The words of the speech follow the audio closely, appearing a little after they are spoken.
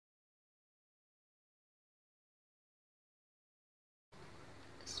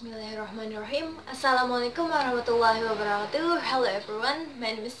Bismillahirrahmanirrahim. Assalamualaikum warahmatullahi wabarakatuh. Hello everyone,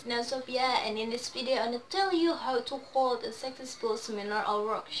 my name is Sophia, and in this video I'm going to tell you how to hold a successful seminar or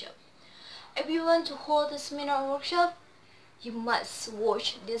workshop. If you want to hold a seminar or workshop, you must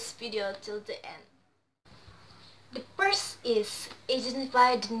watch this video till the end. The first is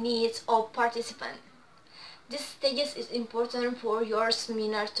identify the needs of participants. This stage is important for your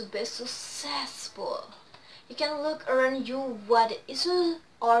seminar to be successful. You can look around you what the issue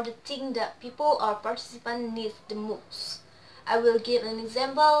or the thing that people or participants need the most. I will give an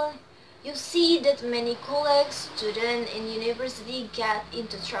example. You see that many colleagues, students in university get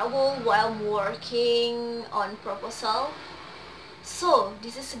into trouble while working on proposal. So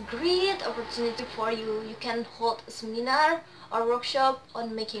this is a great opportunity for you. You can hold a seminar or workshop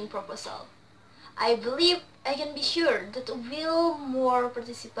on making proposal. I believe I can be sure that will more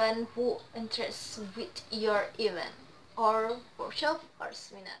participants who interested with your event or workshop or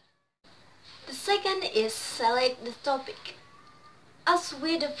seminar. The second is select the topic. As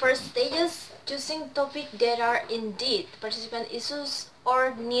with the first stages, choosing topic that are indeed participant issues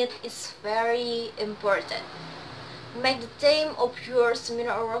or need is very important. Make the theme of your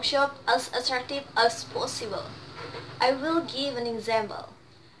seminar or workshop as attractive as possible. I will give an example.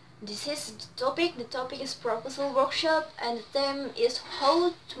 This is the topic. The topic is proposal workshop, and the theme is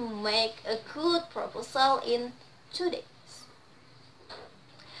how to make a good proposal in 2 days.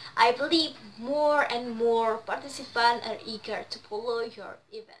 I believe more and more participants are eager to follow your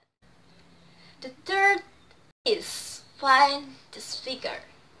event. The third is find the speaker.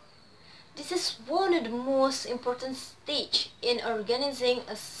 This is one of the most important stages in organizing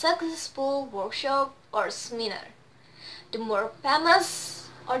a successful workshop or seminar. The more famous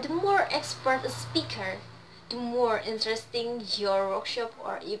or the more expert a speaker, the more interesting your workshop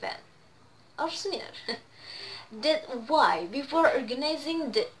or event or seminar. That's why before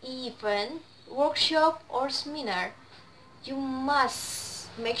organizing the event, workshop or seminar, you must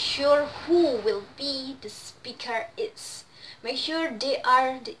make sure who will be the speaker is. Make sure they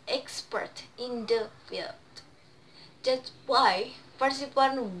are the expert in the field. That's why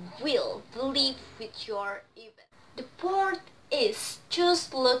participants will believe with your event. The fourth is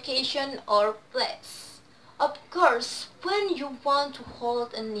choose location or place. Of course, when you want to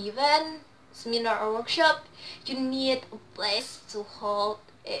hold an event, seminar or workshop, you need a place to hold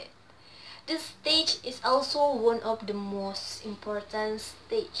it. This stage is also one of the most important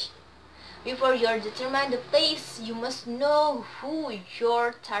stages. Before you determine the place, you must know who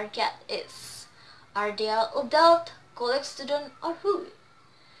your target is. Are they adult, college student, or who?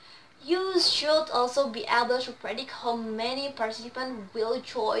 You should also be able to predict how many participants will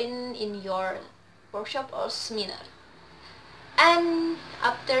join in your workshop or seminar. And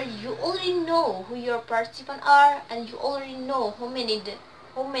after you already know who your participants are and you already know how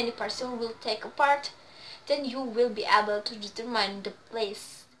many participants will take a part, then you will be able to determine the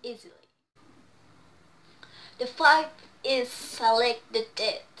place easily. The fifth is select the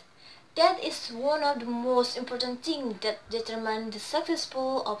date. That is one of the most important things that determine the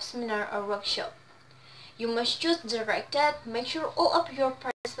successful of seminar or workshop. You must choose the right date. Make sure all of your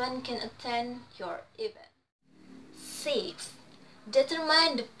participants can attend your event. 6.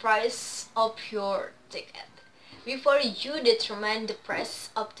 Determine the price of your ticket. Before you determine the price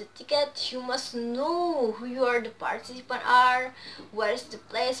of the ticket, you must know who your participants are, where is the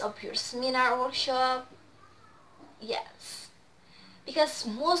place of your seminar or workshop. Yes. Because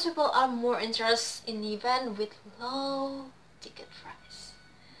most people are more interested in event with low ticket price.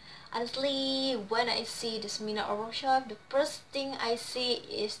 Honestly, when I see the seminar or workshop, the first thing I see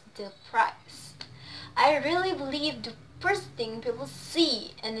is the price. I really believe the first thing people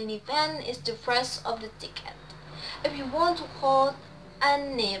see in an event is the price of the ticket. If you want to hold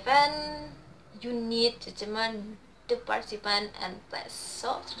an event, you need to determine the participant and place.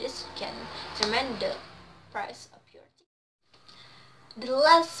 So this can determine the price of your ticket. The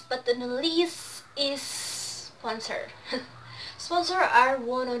last but not least is sponsor. Sponsors are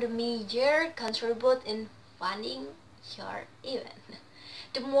one of the major contribute in funding your event.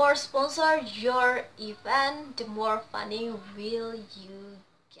 The more sponsor your event, the more funding will you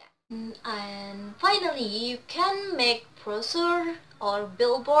get. And finally, you can make brochure or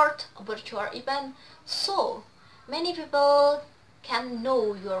billboard about your event so many people can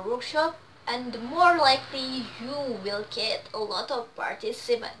know your workshop, and the more likely you will get a lot of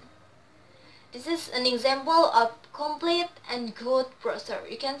participants. This is an example of complete and good brochure.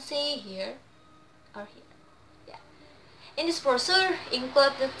 You can see here or here. Yeah. In this brochure,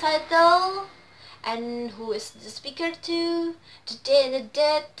 include the title and who is the speaker to, the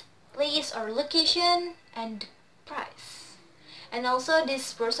date, place or location, and the price. And also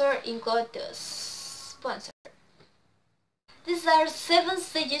this brochure includes the sponsor. These are 7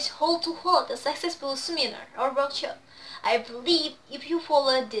 stages how to hold a successful seminar or workshop. I believe if you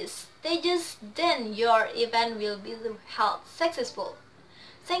follow these stages, then your event will be held successful.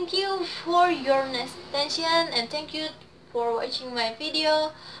 Thank you for your attention and thank you for watching my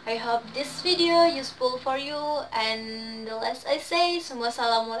video. I hope this video useful for you, and the last I say,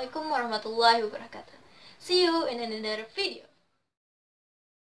 Assalamualaikum warahmatullahi wabarakatuh. See you in another video.